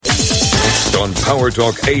on Power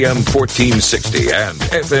Talk AM 1460 and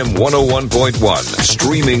FM 101.1.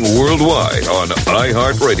 Streaming worldwide on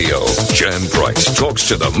iHeartRadio. Jan Price talks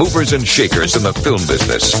to the movers and shakers in the film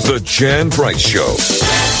business. The Jan Price Show.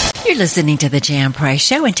 You're listening to The Jan Price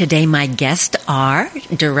Show, and today my guests are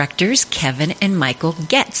directors Kevin and Michael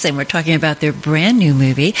Goetz, and we're talking about their brand new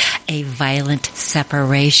movie, A Violent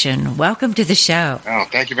Separation. Welcome to the show. Oh,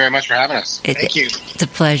 thank you very much for having us. Thank you. It's a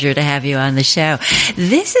pleasure to have you on the show.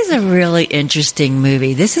 This is a really interesting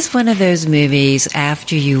movie. This is one of those movies,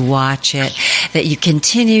 after you watch it, that you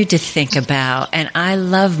continue to think about, and I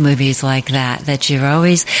love movies like that you're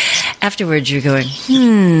always, afterwards you're going,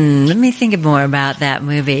 let me think more about that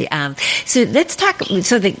movie. So let's talk,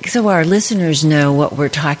 so our listeners know what we're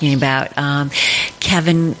talking about.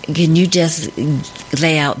 Kevin, can you just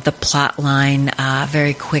lay out the plot line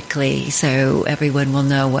very quickly so everyone will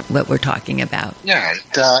know what we're talking about? Yeah,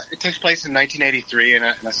 it takes place in 1983 in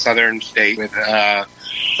a southern state with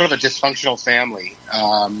sort of a dysfunctional family,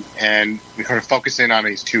 and we kind of focus in on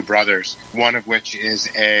these two brothers, one of which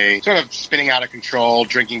is a sort of spinning out of control,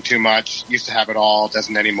 drinking too much, used to have it all,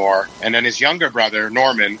 doesn't anymore. And then his younger brother,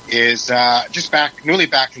 Norman, is just newly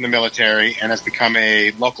back from the military and has become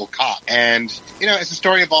a local cop. And, you know, as the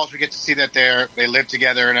story evolves, we get to see that they live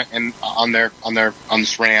together on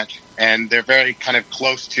this ranch. And they're very kind of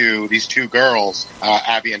close to these two girls,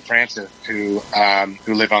 Abby and Frances, who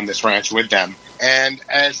live on this ranch with them. And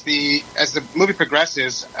as the movie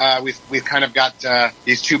progresses, we've kind of got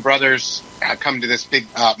these two brothers come to this big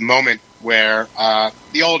moment where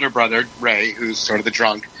the older brother, Ray, who's sort of the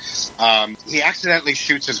drunk, he accidentally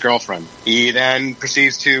shoots his girlfriend. He then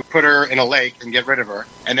proceeds to put her in a lake and get rid of her.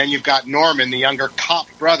 And then you've got Norman, the younger cop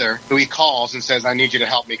brother, who he calls and says, I need you to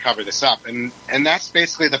help me cover this up. And that's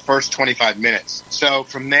basically the first 25 minutes. So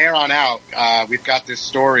from there on out, we've got this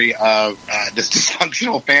story of this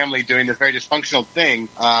dysfunctional family doing this very dysfunctional thing,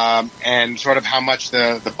 and sort of how much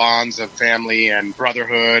the bonds of family and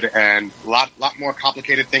brotherhood and a lot more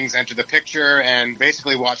complicated things enter the picture, and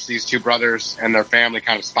basically watch these two brothers and their family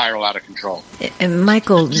kind of spiral out of control. And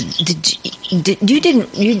Michael, you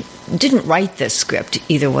didn't write this script,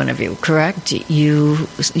 either one of you, correct? You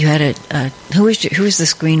had who was the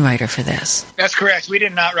screenwriter for this? That's correct. We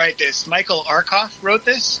did not write this. Michael Arkoff wrote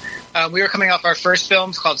this. We were coming off our first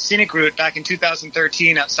film called Scenic Route back in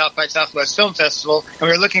 2013 at South by Southwest Film Festival, and we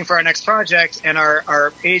were looking for our next project, and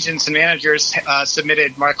our agents and managers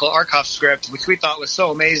submitted Michael Arkoff's script, which we thought was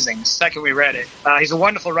so amazing the second we read it. He's a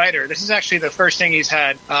wonderful writer. This is actually the first thing he's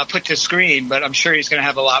had put to screen, but I'm sure he's going to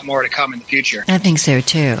have a lot more to come in the future. I think so,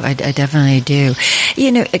 too. I definitely do.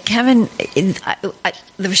 You know, Kevin,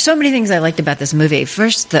 there were so many things I liked about this movie.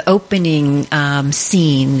 First, the opening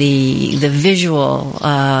scene, the visual,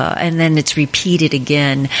 and then it's repeated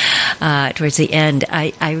again towards the end.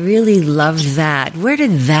 I really loved that. Where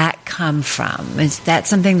did that come from? Is that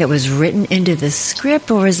something that was written into the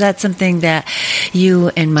script, or is that something that you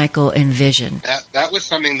and Michael envisioned? That was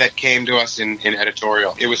something that came to us in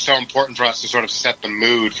editorial. It was so important for us to sort of set the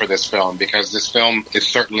mood for this film, because this film is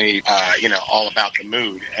certainly, all about the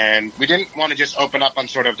mood. And we didn't want to just open up on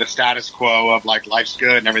sort of the status quo of like life's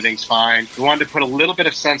good and everything's fine. We wanted to put a little bit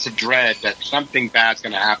of sense of dread that something bad's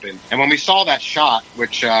going to happen. And when we saw that shot,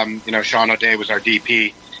 which, Sean O'Day was our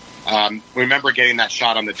DP, we remember getting that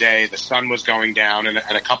shot on the day. The sun was going down, and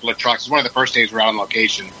a couple of trucks. It was one of the first days we were out on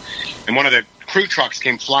location. And one of the crew trucks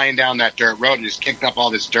came flying down that dirt road and just kicked up all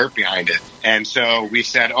this dirt behind it. And so we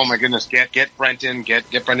said, oh my goodness, get Brenton, get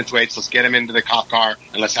Brenton's weights, let's get him into the cop car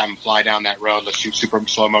and let's have him fly down that road. Let's shoot super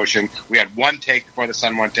slow motion. We had one take before the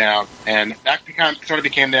sun went down, and that sort of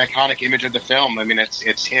became the iconic image of the film. I mean,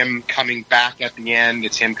 it's him coming back at the end,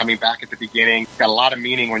 it's him coming back at the beginning. It's got a lot of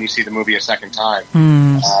meaning when you see the movie a second time.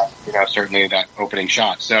 Certainly that opening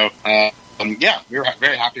shot. So we were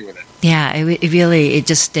very happy with it. Yeah, it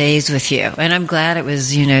just stays with you. And I'm glad it was,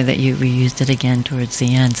 that you reused it again towards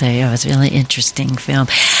the end. So, it's a really interesting film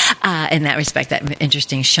in that respect, that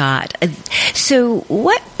interesting shot. So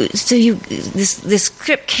this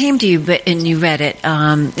script came to you, and you read it.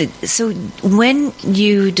 So when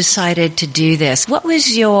you decided to do this, what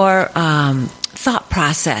was your thought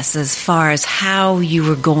process as far as how you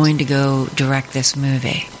were going to go direct this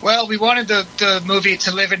movie? Well, we wanted the movie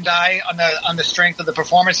to live and die on the strength of the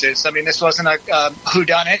performances. I mean, this wasn't a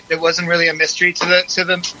whodunit. It wasn't really a mystery to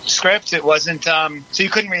the script. It wasn't so you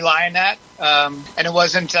couldn't rely on that. And it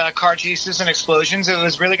wasn't car chases and explosions. It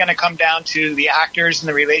was really going to come down to the actors and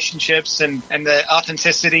the relationships and the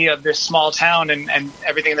authenticity of this small town and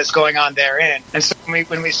everything that's going on therein. And so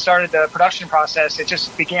when we started the production process, it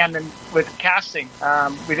just began with casting.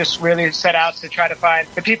 We just really set out to try to find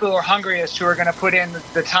the people who are hungriest, who are going to put in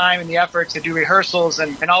the time and the effort to do rehearsals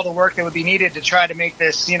and all the work that would be needed to try to make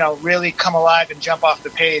this, really come alive and jump off the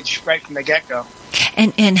page right from the get-go.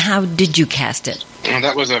 And how did you cast it? Well,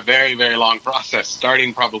 that was a very, very long process,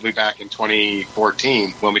 starting probably back in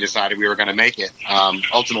 2014 when we decided we were going to make it.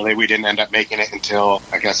 Ultimately, we didn't end up making it until,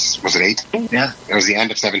 I guess, was it 18? Yeah. It was the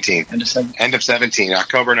end of 17. End of 17.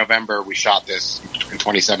 October, November, we shot this in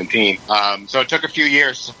 2017. So it took a few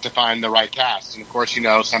years to find the right cast. And, of course,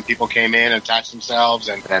 some people came in and attached themselves,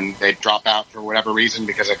 and then they drop out for whatever reason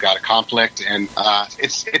because they've got a conflict. And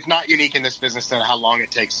it's not unique in this business that how long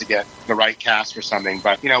it takes to get the right cast for something.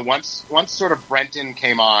 But, once sort of Brenton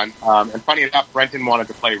came on, and funny enough, Brenton wanted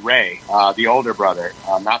to play Ray, the older brother,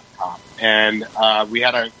 not the cop. And we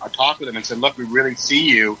had a talk with him and said, look, we really see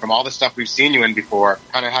you from all the stuff we've seen you in before,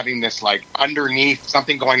 kind of having this underneath,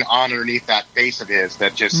 something going on underneath that face of his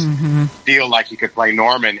that just feel like he could play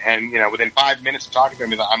Norman. And, within 5 minutes of talking to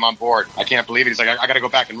him, he's like, I'm on board. I can't believe it. He's like, I got to go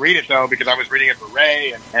back and read it, though, because I was reading it for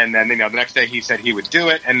Ray. And then, the next day he said he would do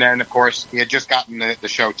it. And then, of course, he had just gotten the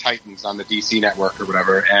show Titans on the DC network or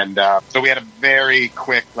whatever. And so we had a very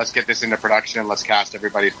quick, let's get this into production. Let's cast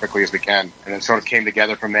everybody as quickly as we can. And it sort of came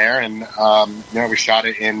together from there. And we shot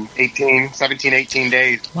it in 18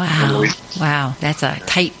 days. Wow. That's a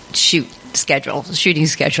tight shooting schedule.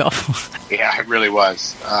 Yeah, it really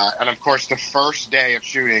was. And of course, the first day of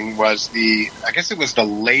shooting was the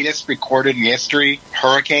latest recorded in history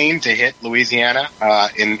hurricane to hit Louisiana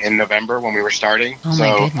in November when we were starting.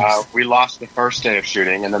 We lost the first day of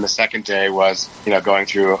shooting, and then the second day was, going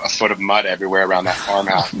through a foot of mud everywhere around that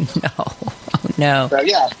farmhouse. No. So,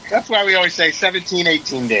 yeah, that's why we always say 17,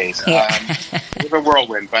 18 days. It was a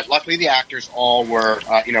whirlwind, but luckily the actors all were,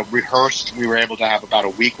 rehearsed. We were able to have about a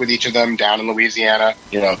week with each of them down in Louisiana,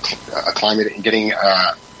 getting,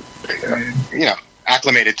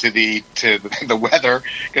 acclimated to the weather,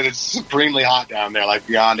 because it's supremely hot down there, like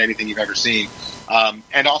beyond anything you've ever seen.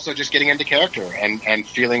 And also just getting into character and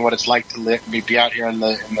feeling what it's like to be out here in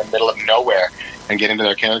the middle of nowhere and get into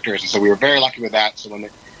their characters. And so we were very lucky with that. So when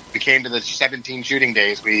we came to the 17 shooting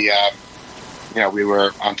days, we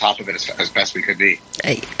were on top of it as best we could be.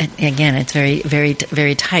 Again, it's very, very,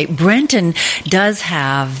 very tight. Brenton does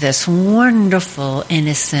have this wonderful,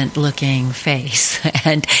 innocent-looking face,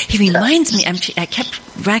 and he reminds me. I kept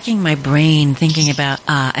racking my brain thinking about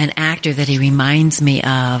an actor that he reminds me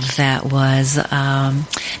of that was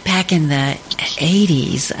back in the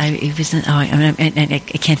 80s. I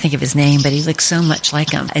can't think of his name, but he looked so much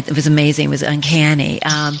like him. It was amazing. It was uncanny.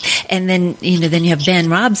 And then then you have Ben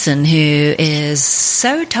Robson, who is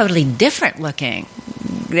so totally different looking.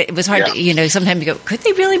 It was hard to, sometimes you go, could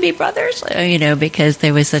they really be brothers? Because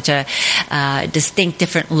there was such a distinct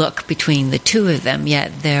different look between the two of them,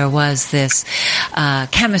 yet there was this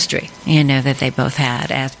chemistry, that they both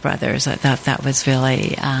had as brothers. I thought that was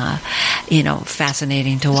really,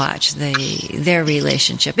 fascinating to watch their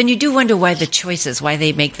relationship. And you do wonder why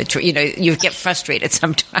they make the you get frustrated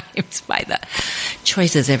sometimes by the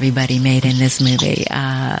choices everybody made in this movie,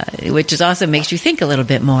 which is also makes you think a little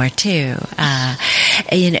bit more, too.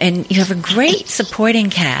 And you have a great supporting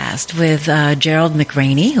cast with Gerald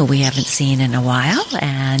McRaney, who we haven't seen in a while,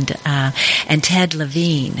 and Ted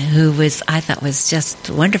Levine, who I thought was just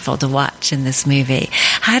wonderful to watch in this movie.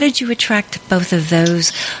 How did you attract both of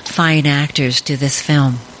those fine actors to this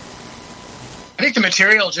film? I think the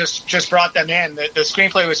material just brought them in. The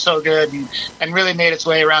screenplay was so good and really made its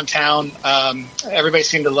way around town. Everybody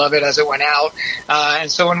seemed to love it as it went out.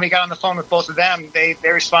 And so when we got on the phone with both of them, they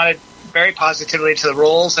responded very positively to the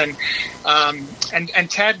roles, and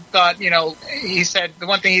Ted thought, he said, the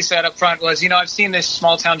one thing he said up front was, I've seen this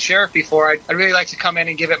small town sheriff before. I'd really like to come in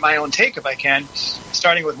and give it my own take if I can,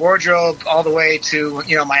 starting with wardrobe all the way to,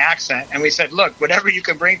 my accent. And we said, look, whatever you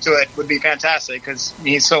can bring to it would be fantastic, because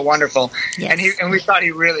he's so wonderful. Yes. And we thought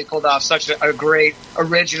he really pulled off such a great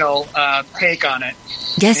original take on it.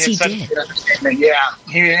 Yes, he did. Yeah,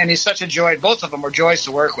 he's such a joy. Both of them were joys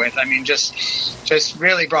to work with. I mean, just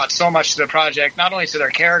really brought so much to the project, not only to their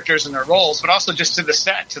characters and their roles, but also just to the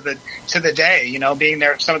set, to the day. Being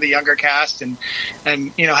there, some of the younger cast, and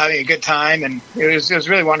having a good time, and it was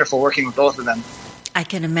really wonderful working with both of them. I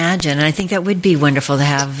can imagine, and I think that would be wonderful to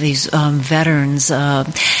have these veterans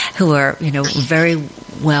who are, very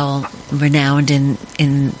well renowned in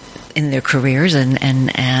in their careers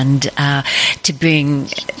and to bring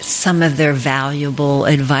some of their valuable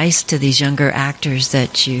advice to these younger actors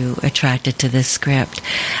that you attracted to this script.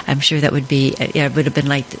 I'm sure that would be, it would have been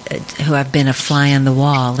like who have been a fly on the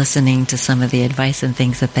wall listening to some of the advice and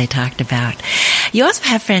things that they talked about. You also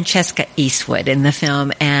have Francesca Eastwood in the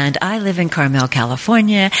film, and I live in Carmel,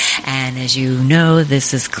 California, and as you know,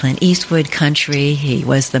 this is Clint Eastwood country. He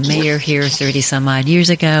was the mayor here 30 some odd years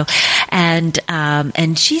ago, and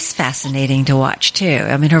she's fascinating to watch too.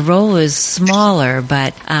 I mean, her role is smaller,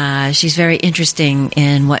 but she's very interesting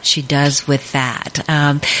in what she does with that.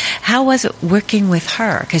 How was it working with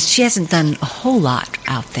her? Because she hasn't done a whole lot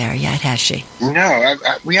out there yet, has she? No,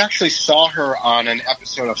 we actually saw her on an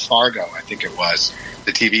episode of Fargo, I think it was,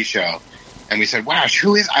 the TV show. And we said, wow,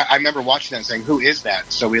 who is... I remember watching that and saying, who is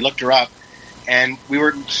that? So we looked her up, and we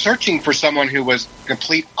were searching for someone who was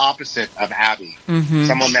complete opposite of Abby. Mm-hmm.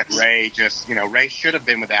 Someone that Ray just... Ray should have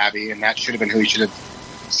been with Abby, and that should have been who he should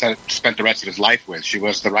have spent the rest of his life with. She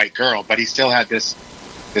was the right girl, but he still had this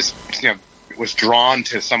was drawn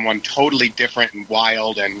to someone totally different and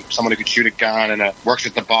wild, and someone who could shoot a gun and works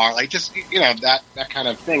at the bar, like just that kind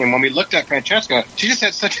of thing. And when we looked at Francesca, she just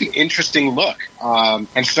had such an interesting look,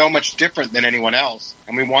 and so much different than anyone else.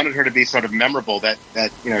 And we wanted her to be sort of memorable. That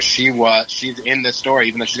she's in this story,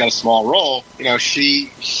 even though she's got a small role.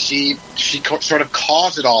 She sort of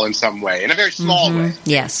caused it all in some way, in a very small way.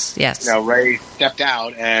 Yes. Ray stepped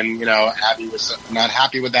out, and Abby was not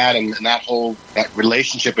happy with that, and that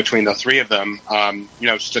relationship between the three of them.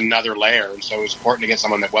 Just another layer, and so it was important to get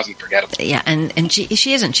someone that wasn't forgettable. Yeah, and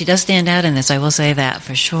she isn't. She does stand out in this, I will say that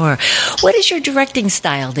for sure. What is your directing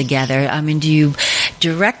style together? I mean, do you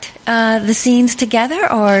direct the scenes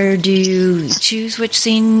together, or do you choose which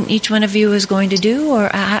scene each one of you is going to do, or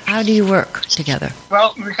how do you work together?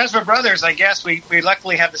 Well, because we're brothers, I guess we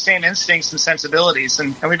luckily have the same instincts and sensibilities,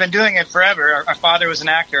 and we've been doing it forever. Our father was an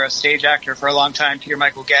actor, a stage actor for a long time, Peter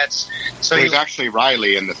Michael Goetz. So he was actually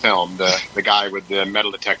Riley in the film, the guy with the metal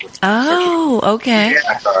detector. Oh, okay.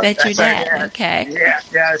 Yeah, that's your dad. Yeah. Okay.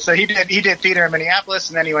 Yeah. So he did theater in Minneapolis,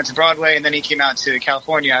 and then he went to Broadway, and then he came out to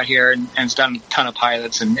California out here and has done a ton of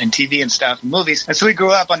pilots and TV and stuff and movies. And so we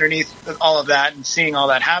grew up underneath all of that and seeing all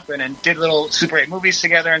that happen, and did little Super 8 movies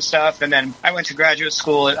together and stuff. And then I went to graduate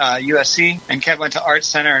school at USC, and Kev went to Art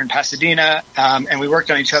Center in Pasadena, and we worked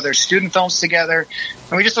on each other's student films together.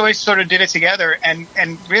 And we just always sort of did it together, and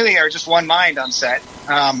really are just one mind on set.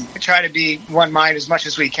 We try to be one mind as much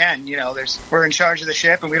as we can. We're in charge of the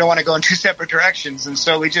ship, and we don't want to go in two separate directions. And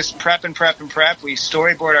so we just prep. We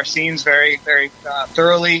storyboard our scenes very, very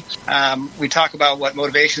thoroughly. We talk about what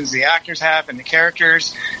motivations the actors have and the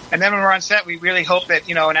characters. And then when we're on set, we really hope that,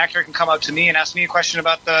 an actor can come up to me and ask me a question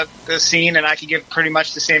about the scene, and I can give pretty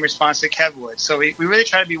much the same response that Kev would. So we really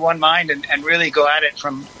try to be one mind and really go at it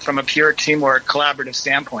from a pure teamwork, collaborative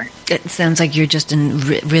standpoint. It sounds like you're just in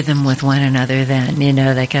rhythm with one another then,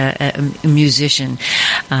 like a musician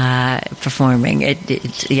performing.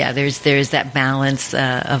 There's that balance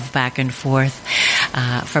of back and forth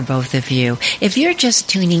for both of you. If you're just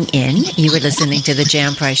tuning in, you were listening to the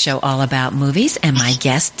Jan Price Show, all about movies, and my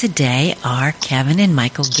guests today are Kevin and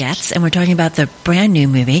Michael Goetz, and we're talking about the brand new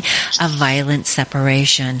movie, A Violent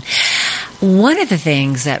Separation. One of the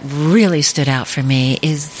things that really stood out for me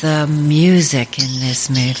is the music in this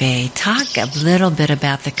movie. Talk a little bit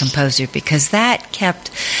about the composer, because that kept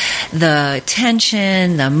the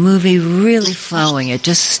tension, the movie really flowing. It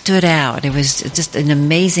just stood out. It was just an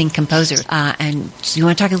amazing composer. And you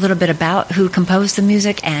want to talk a little bit about who composed the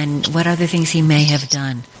music and what other things he may have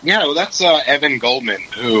done? Yeah, well, that's Evan Goldman,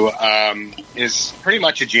 who is pretty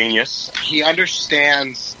much a genius. He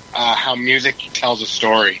understands how music tells a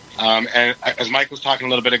story. And as Mike was talking a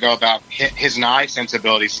little bit ago about his and I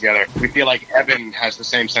sensibilities together, we feel like Evan has the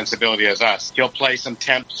same sensibility as us. He'll play some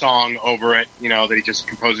temp song over it, that he just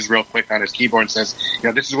composes real quick on his keyboard and says,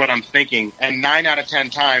 this is what I'm thinking. And 9 out of 10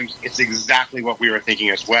 times, it's exactly what we were thinking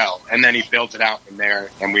as well. And then he builds it out from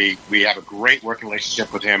there. And we have a great working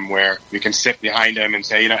relationship with him where we can sit behind him and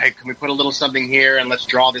say, hey, can we put a little something here and let's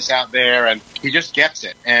draw this out there? And he just gets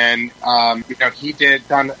it. And, he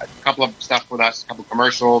done a couple of stuff with us, a couple of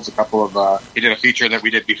commercials, he did a feature that we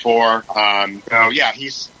did before.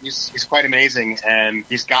 He's quite amazing, and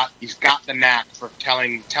he's got the knack for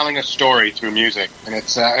telling a story through music. And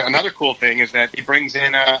it's another cool thing is that he brings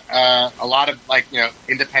in a lot of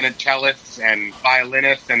independent cellists and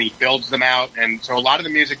violinists, and he builds them out. And so a lot of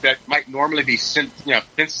the music that might normally be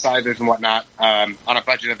synthesizers and whatnot on a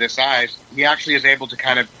budget of this size, he actually is able to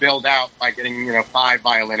kind of build out by getting 5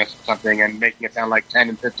 violinists or something and making it sound like 10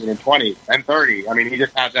 and 15 15 and 20 and 30. I mean, he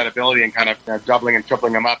just has that ability and kind of doubling and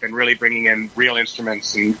tripling them up and really bringing in real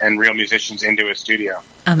instruments and real musicians into his studio.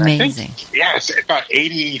 Amazing. It's about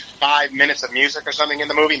 85 minutes of music or something in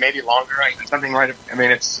the movie, maybe longer. Something right. I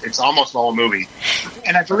mean, it's almost the whole movie.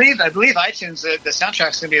 And I believe iTunes, the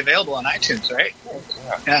soundtrack's going to be available on iTunes, right?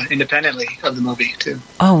 Yeah, independently of the movie too.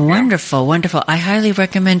 Oh, wonderful, wonderful! I highly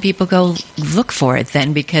recommend people go look for it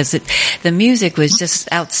then, because the music was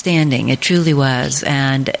just outstanding. It truly was,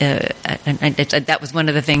 and that was one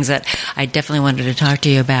of the things that I definitely wanted to talk to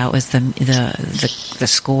you about, was the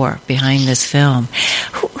score behind this film.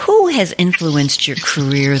 Who has influenced your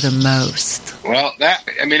career the most? Well,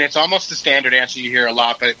 it's almost the standard answer you hear a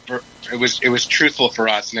lot, but it was truthful for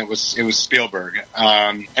us, and it was Spielberg.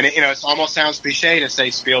 It almost sounds cliche to say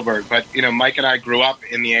Spielberg, but Mike and I grew up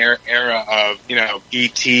in the era of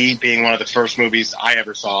E.T. being one of the first movies I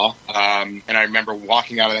ever saw, and I remember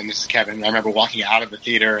walking out of, and this is Kevin, I remember walking out of the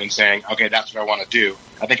theater and saying, okay, that's what I want to do.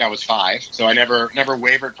 I think I was 5, so I never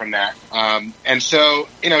wavered from that. And so,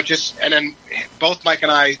 and then both Mike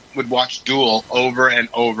and I would watch Duel over and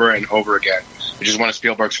over and over again, which is one of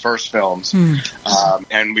Spielberg's first films.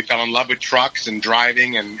 And we fell in love with trucks and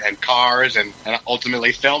driving and cars, and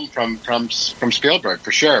ultimately film from Spielberg,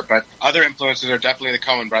 for sure. But other influences are definitely the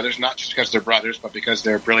Coen brothers, not just because they're brothers, but because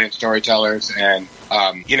they're brilliant storytellers. And,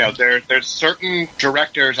 there's certain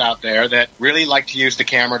directors out there that really like to use the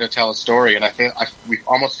camera to tell a story. And we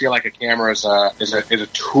almost feel like a camera is a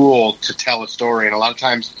tool to tell a story. And a lot of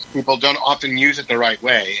times people don't often use it the right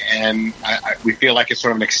way. And we feel like it's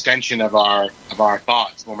sort of an extension of our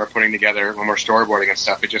thoughts when we're putting together, when we're storyboarding and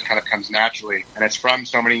stuff. It just kind of comes naturally. And it's from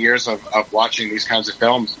so many years of watching these kinds of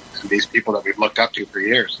films, these people that we've looked up to for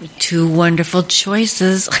years. 2 wonderful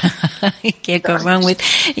choices. You can't go wrong with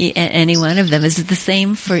any one of them. Is it the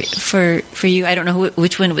same for you? I don't know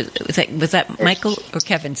which one was that Michael or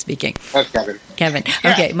Kevin speaking? That's Kevin. Kevin.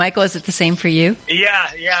 Yeah. Okay, Michael, is it the same for you?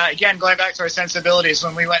 Yeah. Again, going back to our sensibilities,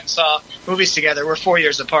 when we went and saw movies together, we're 4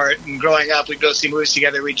 years apart, and growing up, we'd go see movies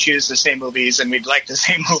together, we'd choose the same movies, and we'd like the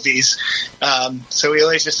same movies. So we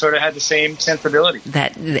always just sort of had the same sensibility.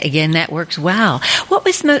 That works well.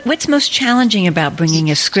 What's most challenging about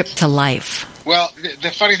bringing a script to life? Well,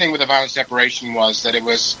 the funny thing with The Violent Separation was that it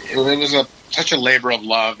was such a labor of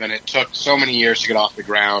love, and it took so many years to get off the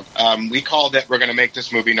ground. We called it, we're going to make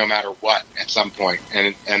this movie no matter what at some point.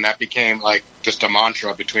 And that became like just a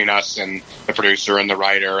mantra between us and the producer and the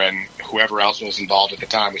writer and whoever else was involved at the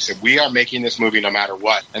time. We said, we are making this movie no matter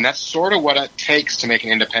what. And that's sort of what it takes to make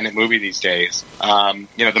an independent movie these days.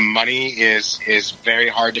 The money is very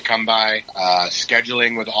hard to come by.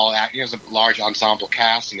 Scheduling with all actors, a large ensemble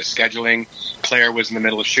cast, and the scheduling. Claire was in the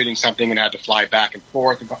middle of shooting something and had to fly back and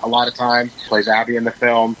forth a lot of times. Plays Abby in the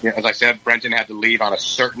film. As I said, Brenton had to leave on a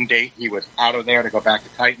certain date. He was out of there to go back to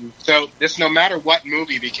Titan. So this no matter what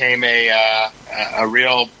movie became a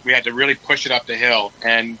real, we had to really push it up the hill.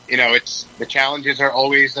 And, it's the challenges are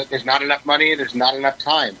always that there's not enough money, there's not enough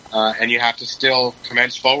time. And you have to still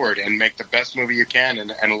commence forward and make the best movie you can.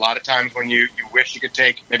 And a lot of times when you wish you could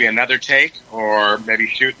take maybe another take or maybe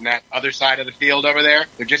shoot in that other side of the field over there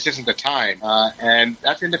just isn't the time. And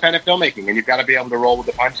that's independent filmmaking, and you've got to be able to roll with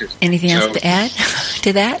the punches. Anything else to add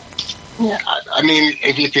to that? Yeah, I mean,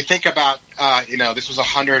 if you think about, this was a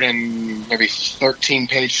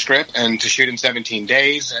 113-page script, and to shoot in 17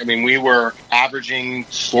 days, I mean, we were averaging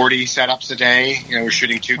 40 setups a day. We're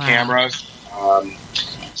shooting 2 cameras.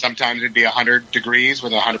 Sometimes it'd be 100 degrees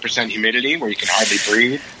with 100% humidity where you can hardly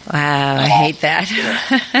breathe. Wow, I hate that.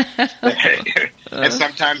 And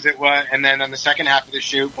sometimes it was, and then on the second half of the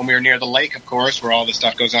shoot, when we were near the lake, of course, where all the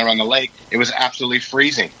stuff goes on around the lake, it was absolutely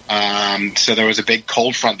freezing. So there was a big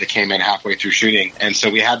cold front that came in halfway through shooting. And so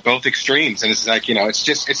we had both extremes. And it's like,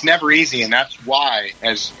 it's never easy. And that's why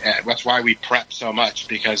we prep so much,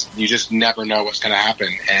 because you just never know what's going to happen.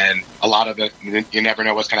 And a lot of it, you never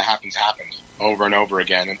know what's going to happen happens over and over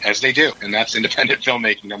again, as they do. And that's independent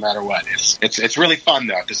filmmaking, no matter what. It's really fun,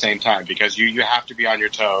 though, at the same time, because you have to be on your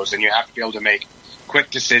toes, and you have to be able to make quick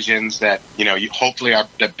decisions that you hopefully are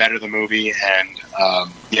that better the movie, and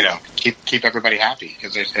keep everybody happy,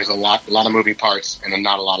 because there's a lot of moving parts and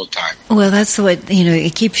not a lot of time. Well, that's what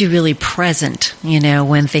it keeps you really present.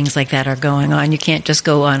 When things like that are going on, you can't just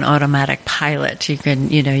go on automatic pilot. You can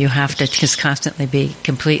you have to just constantly be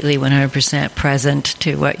completely 100% present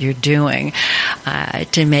to what you're doing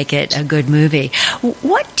to make it a good movie.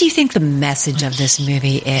 What do you think the message of this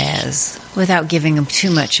movie is, without giving them too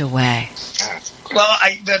much away? That's a Well,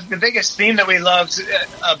 the biggest theme that we loved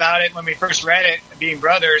about it when we first read it, being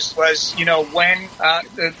brothers, was when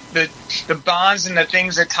the bonds and the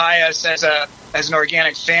things that tie us as an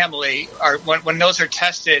organic family are when those are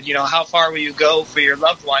tested. How far will you go for your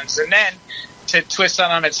loved ones? And then to twist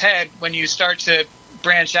that on its head, when you start to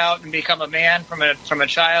branch out and become a man from a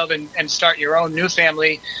child and start your own new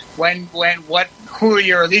family, who are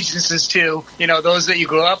your allegiances to, those that you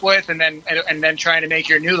grew up with, and then trying to make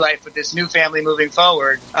your new life with this new family moving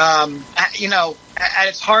forward. At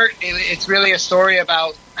its heart, it's really a story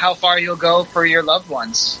about how far you'll go for your loved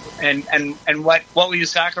ones and what will you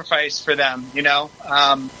sacrifice for them.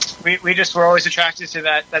 We just were always attracted to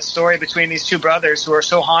that story between these two brothers who are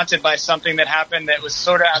so haunted by something that happened that was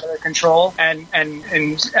sort of out of their control, and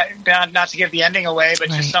not to give the ending away, but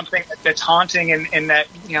just something that's haunting in that,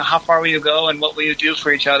 how far will you go and what will you do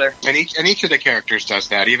for each other? And each of the characters does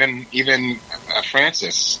that. Even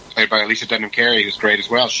Frances, played by Alicia Dedham Carey, who's great as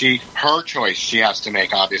well. Her choice she has to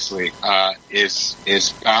make, obviously,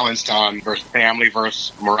 is balanced on family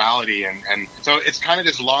versus morality, and so it's kind of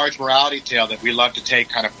this large morality tale that we love to take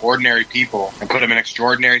kind of ordinary people and put them in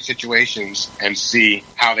extraordinary situations and see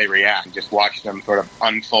how they react, and just watch them sort of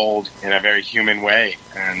unfold in a very human way.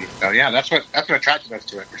 And that's what attracted us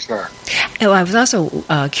to it, for sure. Oh, I was also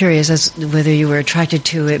curious as whether you were attracted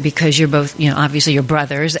to it because you're both, obviously you're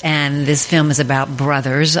brothers, and this film is about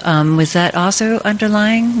brothers. Was that also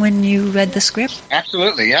underlying when you read the script?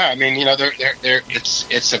 Absolutely, yeah. I mean,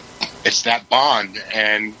 it's that bond,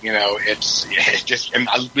 and we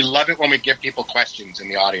love it when we give people questions in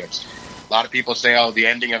the audience. A lot of people say, "Oh, the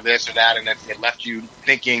ending of this or that," and it left you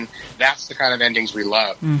thinking. That's the kind of endings we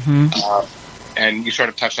love. Mm-hmm. And you sort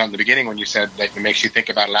of touched on it in the beginning when you said that it makes you think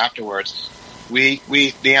about it afterwards.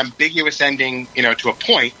 The ambiguous ending, to a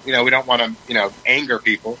point, we don't want to, anger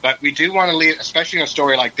people, but we do want to leave, especially in a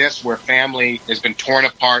story like this where family has been torn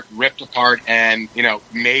apart, ripped apart, and,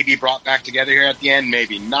 maybe brought back together here at the end,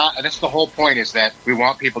 maybe not. That's the whole point, is that we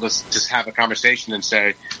want people to just have a conversation and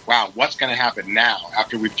say, wow, what's going to happen now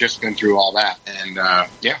after we've just been through all that? And,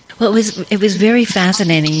 Well, it was very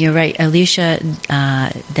fascinating. You're right. Alicia,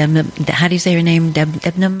 Debnam, how do you say her name?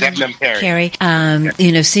 Debnam Carey.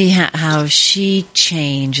 See how she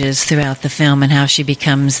changes throughout the film and how she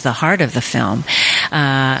becomes the heart of the film.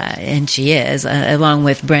 And she is, along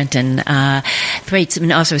with Brenton Thwaites,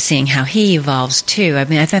 and also seeing how he evolves too. I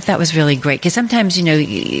mean, I thought that was really great, because sometimes,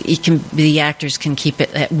 the actors can keep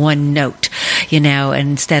it at one note,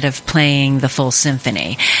 instead of playing the full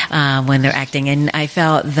symphony when they're acting. And I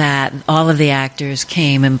felt that all of the actors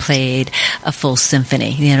came and played a full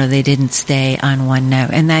symphony. They didn't stay on one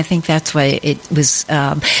note. And I think that's why it was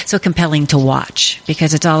so compelling to watch,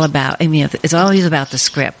 because it's all about, it's always about the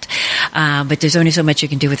script. But there's only so much you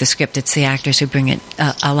can do with the script. It's the actors who bring it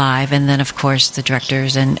alive. And then, of course, the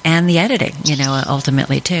directors and the editing,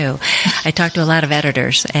 ultimately, too. I talked to a lot of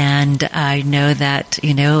editors, and I know that,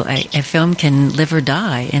 a film can live or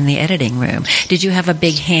die in the editing room. Did you have a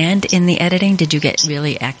big hand in the editing? Did you get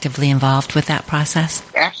really actively involved with that process?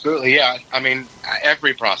 Absolutely, yeah. I mean,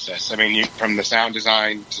 every process. I mean, from the sound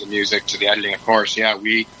design to the music to the editing, of course. Yeah,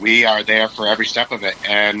 we are there for every step of it.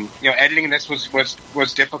 And editing this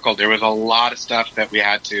was difficult. There was a lot of stuff that we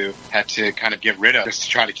had to kind of get rid of just to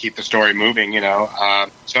try to keep the story moving.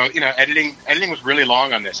 So editing was really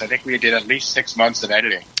long on this. I think we did at least 6 months of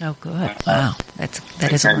editing. Oh, good! Wow,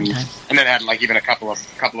 that is a long time. And then had even a couple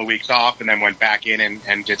of weeks off, and then went back in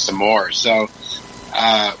and did some more. So.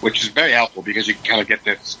 Which is very helpful, because you kind of get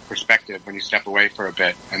this perspective when you step away for a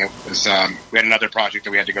bit. And it was we had another project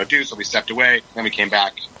that we had to go do, so we stepped away. Then we came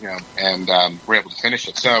back, and were able to finish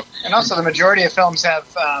it. So, and also the majority of films have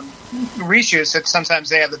reshoots that sometimes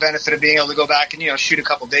they have the benefit of being able to go back and shoot a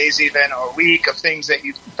couple days even, or a week of things that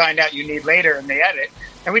you find out you need later, and they edit.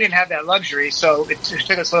 And we didn't have that luxury, so it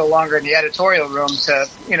took us a little longer in the editorial room to,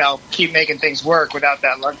 keep making things work without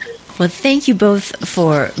that luxury. Well, thank you both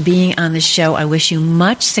for being on the show. I wish you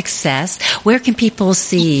much success. Where can people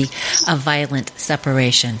see A Violent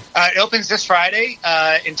Separation? It opens this Friday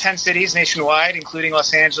in 10 cities nationwide, including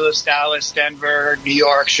Los Angeles, Dallas, Denver, New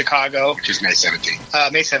York, Chicago. Which is May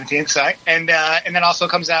 17th. May 17th, sorry. And then also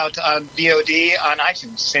comes out on VOD on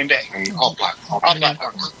iTunes, same day. And all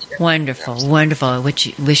platforms. Wonderful, wonderful. Which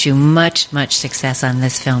wish you much success on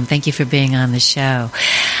this film. Thank you for being on the show.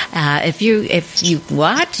 If you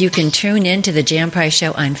watch, you can tune in to the Jan Price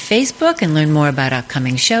Show on Facebook and learn more about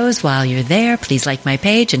upcoming shows while you're there. Please like my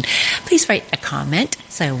page and please write a comment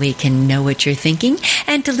so we can know what you're thinking.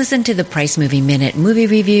 And to listen to the Price Movie Minute movie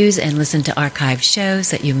reviews and listen to archived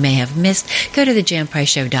shows that you may have missed, go to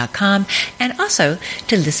thejanpriceshow.com, and also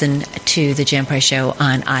to listen to the Jan Price Show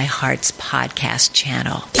on iHeart's podcast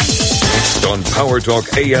channel. On Power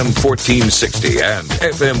Talk AM 1460 and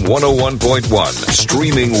FM 101.1,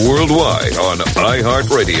 streaming worldwide on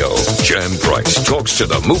iHeartRadio. Jan Price talks to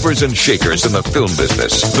the movers and shakers in the film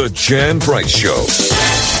business. The Jan Price Show.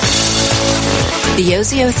 The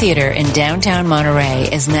Ozio Theater in downtown Monterey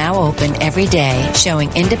is now open every day,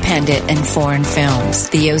 showing independent and foreign films.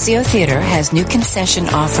 The Ozio Theater has new concession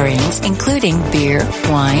offerings, including beer,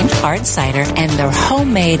 wine, hard cider, and their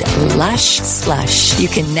homemade Lush Slush. You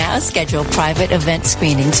can now schedule private event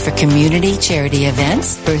screenings for community charity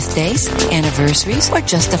events, birthdays, anniversaries, or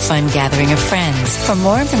just a fun gathering of friends. For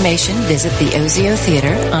more information, visit the Ozio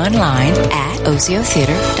Theater online at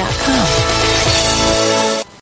oziotheater.com.